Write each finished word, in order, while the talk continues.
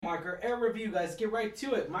mark our air review, guys. Get right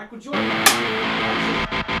to it. Michael Jordan.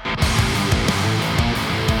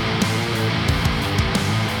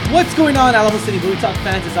 What's going on, Alamo City Movie Talk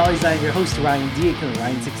fans? As always, I'm your host, Ryan D.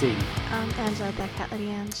 Ryan680. Angela, that cat lady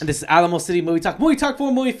Ange. And this is Alamo City Movie Talk. Movie Talk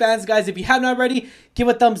for movie fans, guys. If you have not already, give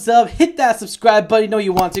a thumbs up. Hit that subscribe button. You know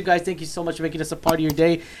you want to, guys. Thank you so much for making us a part of your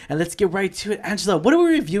day. And let's get right to it. Angela, what are we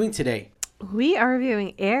reviewing today? We are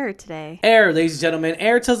reviewing Air today. Air, ladies and gentlemen.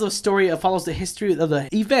 Air tells a story that follows the history of the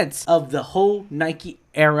events of the whole Nike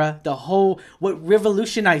era, what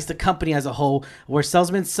revolutionized the company as a whole, where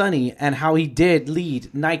salesman Sonny and how he did lead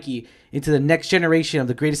Nike into the next generation of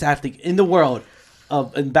the greatest athlete in the world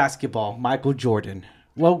in basketball, Michael Jordan.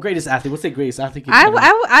 Well, greatest athlete. What's the greatest athlete?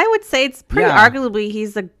 I would say it's pretty arguably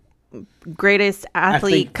he's the greatest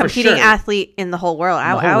competing athlete in the whole world.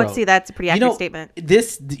 I would say that's a pretty accurate statement. In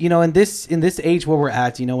this age where we're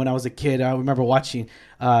at, when I was a kid, I remember watching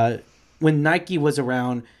when Nike was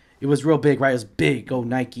around. It was real big, right? It was big, go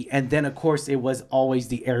Nike. And then, of course, it was always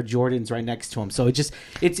the Air Jordans right next to him. So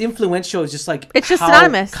it's influential. It's just like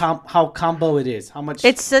synonymous. How combo it is. How much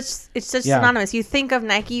it's such synonymous. You think of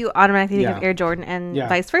Nike, you automatically think of Air Jordan, and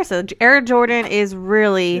vice versa. Air Jordan is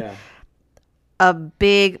really a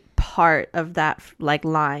big part of that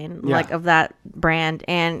line, of that brand,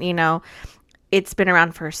 and it's been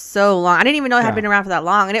around for so long. I didn't even know it had been around for that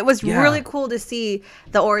long. And it was really cool to see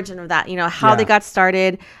the origin of that, how they got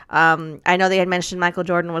started. I know they had mentioned Michael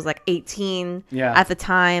Jordan was like 18 at the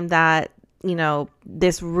time that,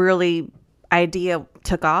 this really idea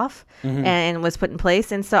took off and was put in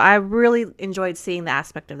place. And so I really enjoyed seeing the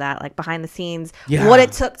aspect of that, like behind the scenes, what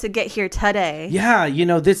it took to get here today. Yeah,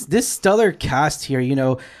 this stellar cast here,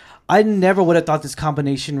 I never would have thought this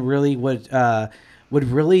combination really would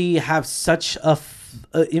really have such a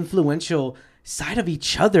influential side of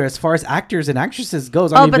each other as far as actors and actresses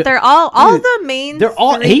goes. But they're all the main. They're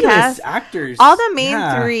all A-list actors. All the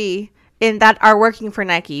main three in that are working for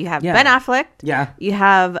Nike. You have Ben Affleck. Yeah. You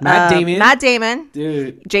have Matt Damon.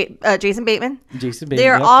 Dude. Jason Bateman.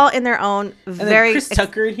 They're all in their own very. Chris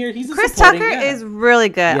Tucker in here. Chris Tucker is really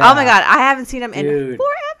good. Yeah. Oh my god, I haven't seen him in forever.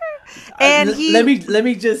 And let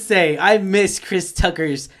me just say, I miss Chris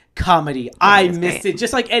Tucker's comedy. I missed it.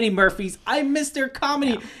 Just like Eddie Murphy's, I missed their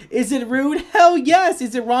comedy. Is it rude? Hell yes.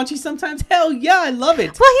 Is it raunchy sometimes? Hell yeah. I love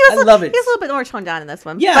it. Well, I love it. He was a little bit more toned down in this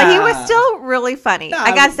one. Yeah. But he was still really funny.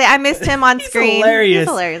 I gotta say, I missed him on screen. Hilarious. He's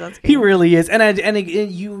hilarious on screen. He really is. And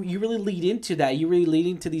you really lead into that. You really lead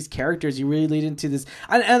into these characters. You really lead into this.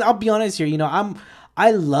 And I'll be honest here,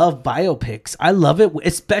 I love biopics. I love it,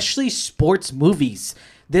 especially sports movies.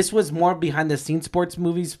 This was more behind the scenes sports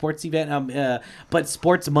movies, sports event, but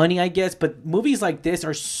sports money, I guess. But movies like this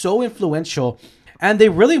are so influential, and they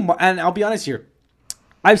really. And I'll be honest here,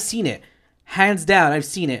 I've seen it, hands down. I've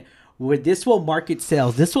seen it where this will market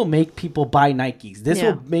sales. This will make people buy Nikes. This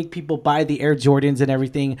will make people buy the Air Jordans and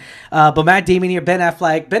everything. But Matt Damon here, Ben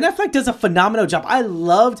Affleck does a phenomenal job.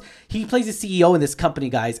 He plays the CEO in this company,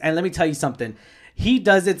 guys. And let me tell you something. He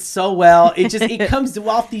does it so well. It comes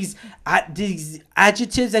off these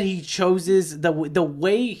adjectives that he chooses, the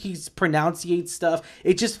way he's pronunciates stuff.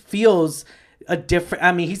 It just feels a different.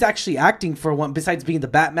 I mean, he's actually acting for one. Besides being the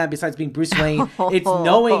Batman, besides being Bruce Wayne, it's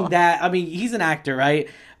knowing that. I mean, he's an actor, right?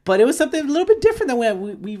 But it was something a little bit different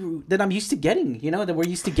than I'm used to getting, that we're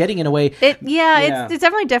used to getting in a way. It's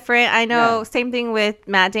definitely different. I know, same thing with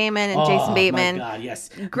Matt Damon and Jason Bateman. Oh, my God, yes.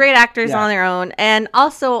 Great actors on their own. And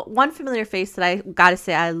also, one familiar face that I got to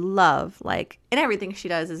say I love, like, in everything she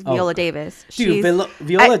does is Viola Davis.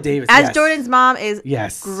 Viola Davis, as Jordan's mom is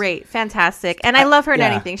great, fantastic. And I love her in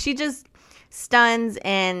anything. She just stuns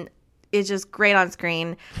and is just great on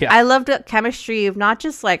screen. Yeah. I loved the chemistry of not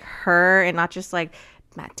just, like, her and not just, like,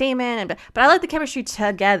 Matt Damon, but I like the chemistry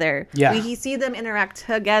together. Yeah, we see them interact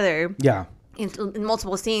together. Yeah, in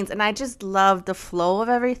multiple scenes, and I just love the flow of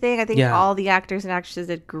everything. I think all the actors and actresses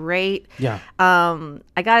did great. Yeah,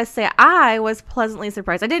 I gotta say, I was pleasantly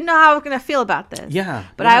surprised. I didn't know how I was gonna feel about this. Yeah,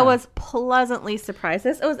 but I was pleasantly surprised.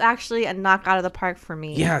 It was actually a knock out of the park for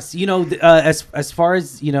me. Yes, as far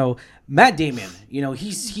as Matt Damon,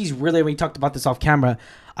 he's really, when we talked about this off camera,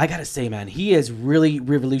 I gotta say, man, he has really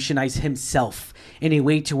revolutionized himself in a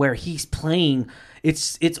way to where he's playing.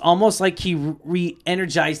 It's almost like he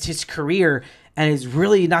re-energized his career and is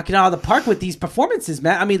really knocking it out of the park with these performances,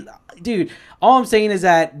 man. I mean, dude, all I'm saying is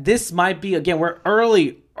that this might be, again, we're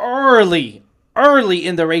early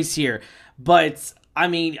in the race here, but I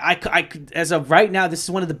mean, I could, as of right now, this is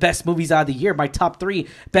one of the best movies out of the year. My top 3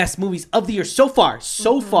 best movies of the year so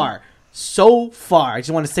far. so far. I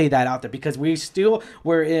just want to say that out there because we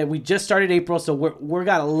just started April, so we're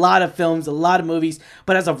got a lot of films, a lot of movies.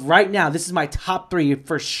 But as of right now, this is my top 3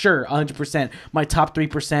 for sure, 100%. My top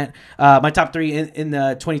 3%, my top 3 in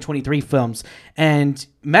the 2023 films. And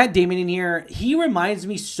Matt Damon in here, he reminds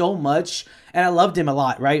me so much, and I loved him a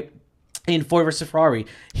lot, right? In Ford vs. Ferrari.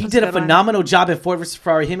 He did a phenomenal job in Ford vs.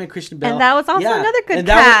 Ferrari, him and Christian Bale. And that was also another good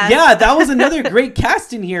cast. That was another great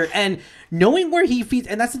cast in here. And knowing where he feeds,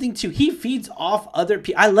 and that's the thing too, he feeds off other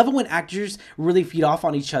people. I love it when actors really feed off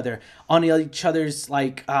on each other,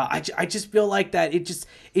 like, I just feel like that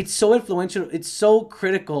it's so influential, it's so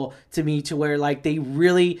critical to me to where like they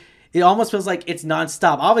really, it almost feels like it's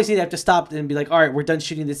nonstop. Obviously they have to stop and be like, all right, we're done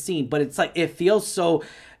shooting this scene, but it's like, it feels so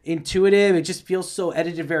intuitive. It just feels so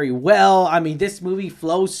edited very well. I mean, this movie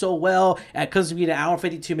flows so well. It comes to be an hour and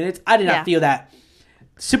 52 minutes. I did not feel that.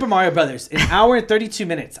 Super Mario Brothers, an hour and 32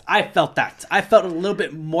 minutes. I felt that. I felt a little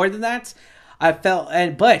bit more than that.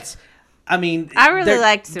 But I mean, I really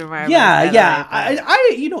liked Super Mario. Yeah. I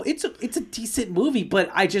it's a decent movie, but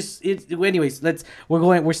anyways,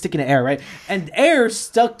 we're sticking to Air, right? And Air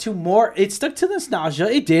stuck to nostalgia.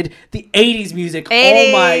 It did the 80s music. 80s,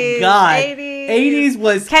 oh my god. 80s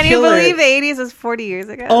was Can killer. You believe the 80s was 40 years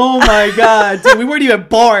ago? Oh my god, dude, we weren't even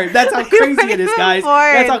born. That's how crazy it is, guys.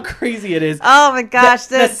 That's how crazy it is. Oh my gosh.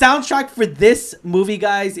 The soundtrack for this movie,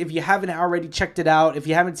 guys, if you haven't already checked it out, if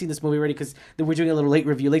you haven't seen this movie already, because we're doing a little late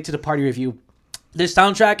to the party review. This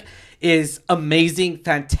soundtrack is amazing,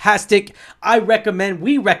 fantastic.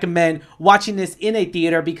 We recommend watching this in a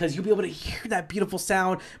theater because you'll be able to hear that beautiful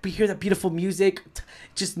sound, hear that beautiful music,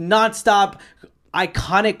 just nonstop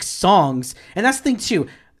iconic songs. And that's the thing too.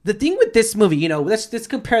 The thing with this movie, let's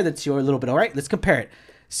compare the two a little bit, all right? Let's compare it.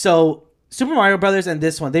 So Super Mario Brothers and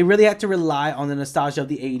this one, they really had to rely on the nostalgia of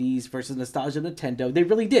the 80s versus nostalgia of Nintendo. They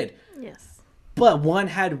really did. Yes. But one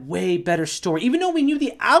had way better story. Even though we knew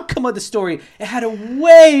the outcome of the story, it had a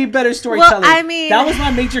way better storytelling. Well, I mean, that was my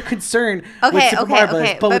major concern with Super Mario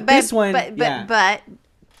Brothers. But with this one, but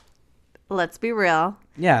let's be real.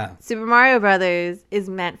 Yeah. Super Mario Brothers is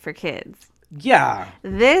meant for kids. Yeah.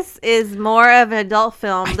 This is more of an adult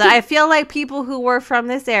film that I feel like people who were from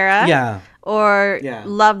this era or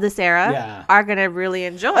love this era are going to really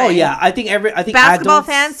enjoy. Oh, yeah. I think basketball adults,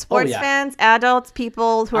 fans, sports fans, adults,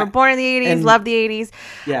 people who were born in the 80s, love the 80s.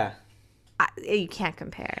 Yeah. You can't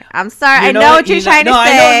compare. I'm sorry. I know what you're trying to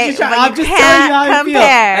say. I'm just telling you how I feel.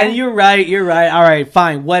 And you're right. All right,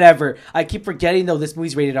 fine, whatever. I keep forgetting though this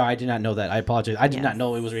movie's rated R. I did not know that. I apologize. I did not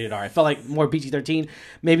know it was rated R. I felt like more PG-13.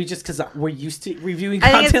 Maybe just because we're used to reviewing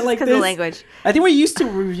content like this. Because of language. I think we're used to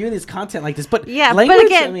reviewing this content like this. But language. But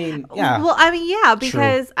again, I mean,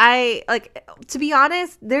 because true. To be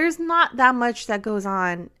honest, there's not that much that goes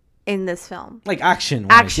on in this film, like action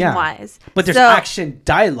wise, but there's action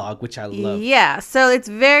dialogue, which I love. Yeah, so it's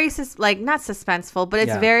very not suspenseful, but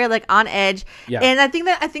it's very like on edge. Yeah. And I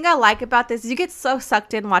think I like about this is you get so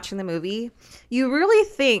sucked in watching the movie, you really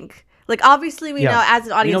think like obviously we know as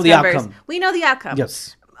an audience members, we know the outcome.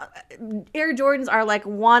 Yes, Air Jordans are like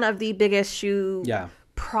one of the biggest shoe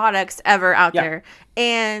products ever out there,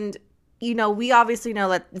 and we obviously know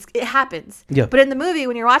that it happens. Yeah. But in the movie,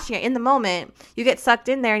 when you're watching it, in the moment, you get sucked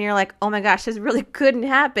in there and you're like, oh my gosh, this really couldn't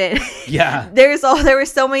happen. Yeah. There were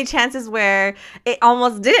so many chances where it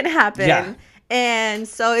almost didn't happen. Yeah. And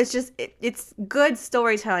so it's just, it's good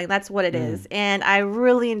storytelling. That's what it is. And I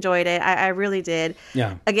really enjoyed it. I really did.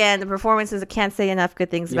 Yeah. Again, the performances, I can't say enough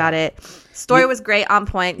good things about it. Story was great, on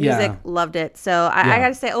point. Music, loved it. So I got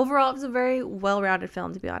to say, overall, it was a very well-rounded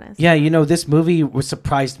film, to be honest. Yeah, this movie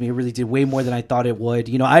surprised me. It really did way more than I thought it would.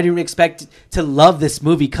 I didn't expect to love this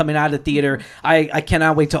movie coming out of the theater. I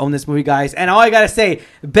cannot wait to own this movie, guys. And all I got to say,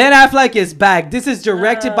 Ben Affleck is back. This is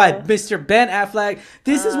directed by Mr. Ben Affleck.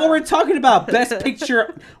 This is what we're talking about. Best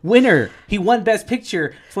Picture winner. He won Best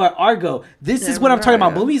Picture for Argo. This is what I'm talking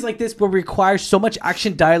about. Movies like this will require so much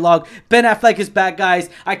action dialogue. Ben Affleck is back, guys.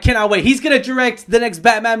 I cannot wait. He's gonna direct the next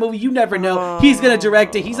Batman movie. You never know. He's gonna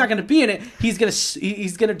direct it. He's not gonna be in it. He's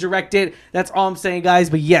gonna direct it. That's all I'm saying,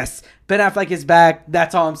 guys. But yes, Ben Affleck is back.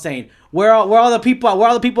 That's all I'm saying. Where are all the people? Where are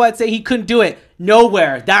all the people that say he couldn't do it?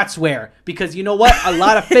 Nowhere. That's where. Because you know what? A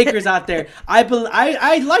lot of fakers out there. I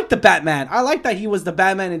like the Batman. I like that he was the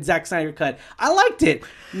Batman in Zack Snyder cut. I liked it.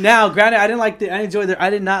 Now, granted, I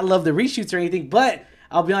did not love the reshoots or anything, but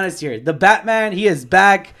I'll be honest here. The Batman, he is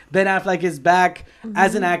back. Ben Affleck is back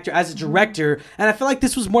as an actor, as a director, and I feel like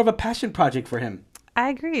this was more of a passion project for him. I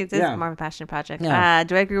agree. It's more of a passion project. Yeah.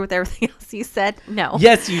 Do I agree with everything else you said? No.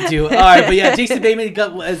 Yes, you do. All right, but yeah, Jason Bateman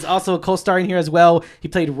is also a co-star in here as well. He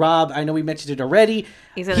played Rob. I know we mentioned it already.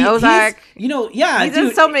 He's in Ozark. He's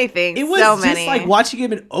in so many things. It was just like watching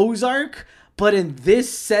him in Ozark, but in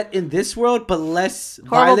this world, but less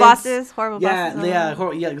horrible violence. Bosses.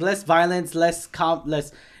 Less violence, less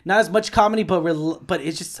not as much comedy, but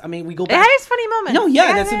it's just, I mean, we go back. It has funny moments. No,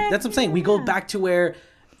 that's what I'm saying. We go back to where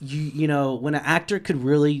you know, when an actor could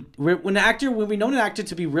really, when we know an actor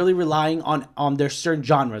to be really relying on their certain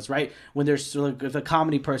genres, right? When there's like if a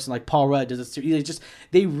comedy person like Paul Rudd does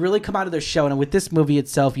they really come out of their shell. And with this movie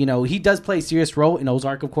itself, you know, he does play a serious role in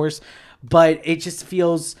Ozark, of course, but it just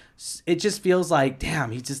feels like, damn,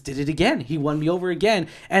 he just did it again. He won me over again.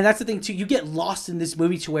 And that's the thing too. You get lost in this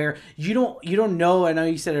movie to where you don't know. I know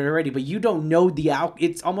you said it already, but you don't know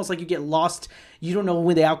it's almost like you get lost. You don't know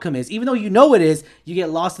when the outcome is, even though you know it is. You get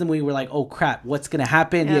lost in the movie. We're like, oh crap, what's gonna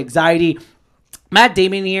happen? Yep. The anxiety. Matt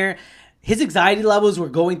Damon here, his anxiety levels were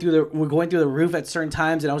going through the roof at certain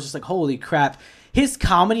times, and I was just like, holy crap. His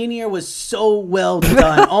comedy in here was so well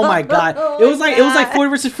done. Oh my god, it was like Ford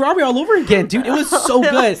versus Ferrari all over again, dude. It was so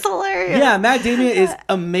good. That's hilarious. Yeah, Matt Damon is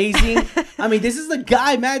amazing. I mean, this is the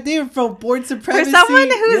guy, Matt Damon from Born Supremacy. For someone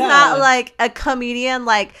who's not like a comedian,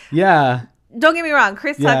 like don't get me wrong,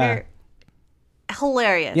 Chris Tucker,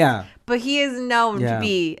 hilarious. Yeah. But he is known to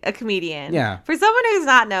be a comedian. Yeah. For someone who's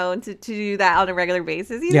not known to do that on a regular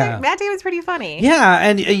basis, Matt Damon's pretty funny. Yeah,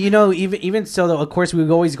 and you know, even so, though, of course, we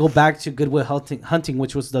would always go back to Good Will Hunting,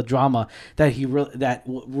 which was the drama that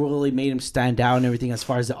really made him stand out and everything as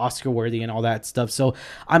far as the Oscar worthy and all that stuff. So,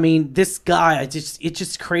 I mean, this guy, it's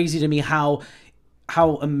just crazy to me how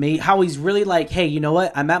he's really like, hey, you know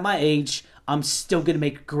what? I'm at my age. I'm still gonna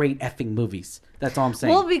make great effing movies. That's all I'm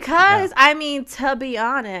saying. Well, because I mean, to be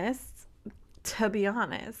honest,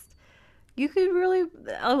 you could really,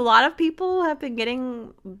 a lot of people have been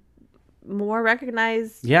getting more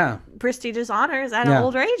recognized, prestigious honors at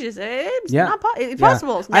older ages. It's not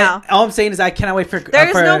possible now. All I'm saying is I cannot wait for.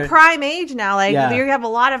 There's no prime age now. Like you have a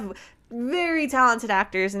lot of very talented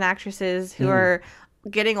actors and actresses who are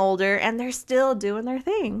getting older and they're still doing their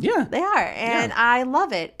thing. Yeah, they are, and I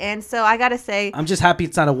love it. And so I gotta say, I'm just happy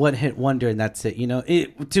it's not a one-hit wonder and that's it. You know, he's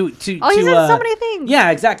in so many things. Yeah,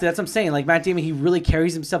 exactly. That's what I'm saying. Like Matt Damon, he really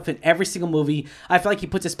carries himself in every single movie. I feel like he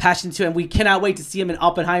puts his passion into it, and we cannot wait to see him in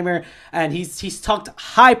Oppenheimer. And he's talked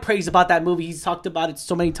high praise about that movie. He's talked about it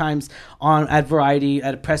so many times at Variety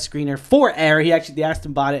at a press screener for Air. They asked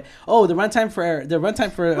him about it. Oh, the runtime for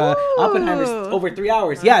Oppenheimer is over 3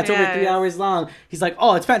 hours. Yeah, it's over 3 hours long. He's like,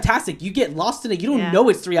 oh, it's fantastic. You get lost in it. You don't know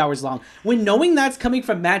it's 3 hours long. When knowing that's coming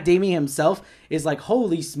from Matt Damon himself is like,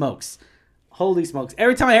 holy smokes. Holy smokes.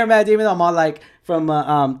 Every time I hear Matt Damon, I'm all like,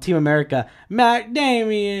 from Team America, Matt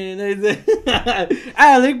Damon,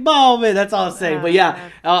 Alec Baldwin. That's all I'm saying. But yeah,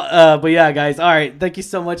 guys. All right. Thank you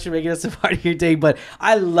so much for making us a part of your day. But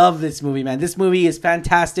I love this movie, man. This movie is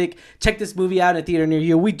fantastic. Check this movie out in a theater near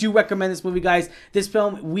you. We do recommend this movie, guys. This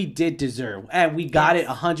film we did deserve, and we got it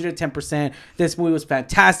 110%. This movie was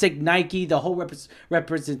fantastic. Nike, the whole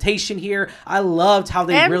representation here. I loved how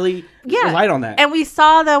they really relied on that. And we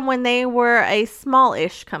saw them when they were a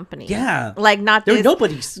small-ish company. Yeah, like not there this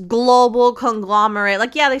nobody's global conglomerate.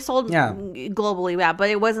 Like they sold globally, but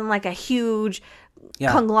it wasn't like a huge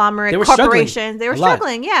conglomerate corporation. They were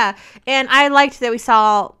struggling, And I liked that we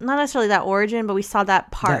saw not necessarily that origin, but we saw that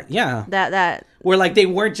part. That where like they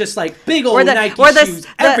weren't just like big old Nike shoes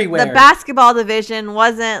everywhere. The basketball division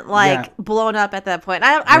wasn't like blown up at that point.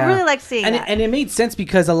 I really like seeing that. And it made sense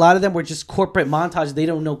because a lot of them were just corporate montages. They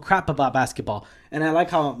don't know crap about basketball. And I like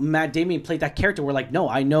how Matt Damon played that character. We're like, no,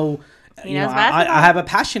 I know. I have a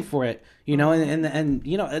passion for it, you know, and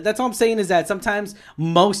you know, that's all I'm saying is that sometimes,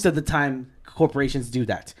 most of the time, corporations do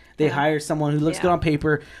that. They hire someone who looks good on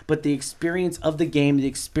paper, but the experience of the game, the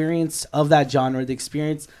experience of that genre, the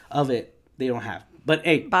experience of it, they don't have. But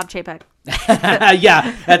hey, Bob Chapek.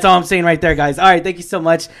 Yeah, that's all I'm saying right there, guys. All right, thank you so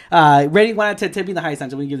much. Rating 1 out of 10, 10 being the highest. I'm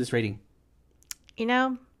going to give this rating. You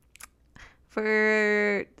know,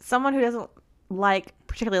 for someone who doesn't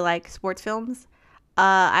particularly like sports films,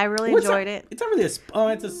 I really enjoyed it. It's not really it's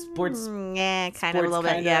a sports. Kind of a little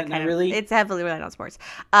bit. Yeah, kind of. Really. It's heavily reliant on sports,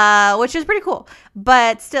 which is pretty cool.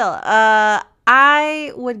 But still,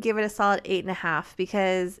 I would give it a solid 8.5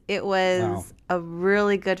 because it was a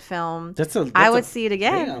really good film. I would see it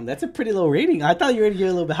again. Damn, that's a pretty low rating. I thought you were going to get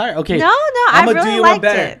a little bit higher. Okay. No, I really liked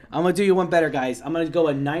it. I'm going to do you one better, guys. I'm going to go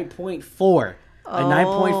a 9.4. A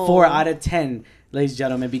 9.4 out of 10. ladies and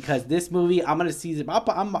gentlemen, because this movie, I'm gonna see it. I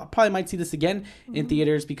probably might see this again in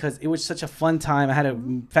theaters because it was such a fun time. I had a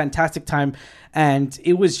fantastic time, and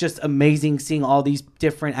it was just amazing seeing all these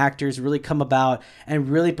different actors really come about and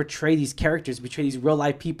really portray these characters, portray these real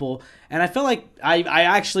life people. And I felt like I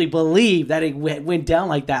actually believe that it went down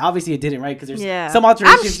like that. Obviously, it didn't, right? Because there's some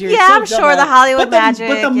alterations here. I'm sure the Hollywood magic.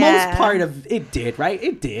 But the most part of it did, right?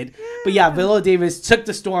 It did. Yeah. But yeah, Viola Davis took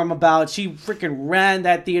the storm about. She freaking ran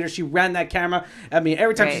that theater. She ran that camera. I mean,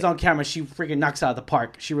 every time she's on camera, she freaking knocks it out of the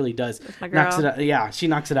park. She really does. That's my girl. Knocks it out. Yeah, she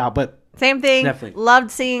knocks it out. But same thing. Definitely.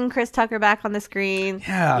 Loved seeing Chris Tucker back on the screen.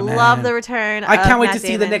 Yeah, man. Love the return. I can't wait to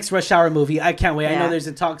see the next Rush Hour movie. I can't wait. Yeah. I know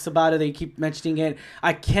there's talks about it. They keep mentioning it.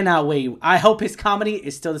 I cannot wait. I hope his comedy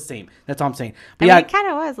is still the same. That's all I'm saying. But it kind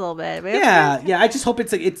of was a little bit. Yeah. I just hope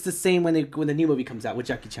it's the same when the new movie comes out with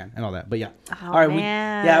Jackie Chan and all that. But yeah. All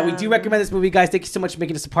right. We do recommend this movie, guys. Thank you so much for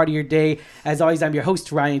making this a part of your day. As always, I'm your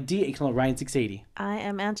host, Ryan D. You can call Ryan680. I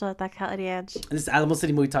am Angela. And this is Alamo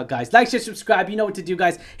City Movie Talk, guys. Like, share, subscribe. You know what to do,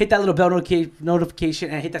 guys. Hit that little bell notification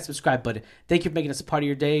and hit that subscribe button. Thank you for making us a part of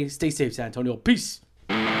your day. Stay safe, San Antonio. Peace.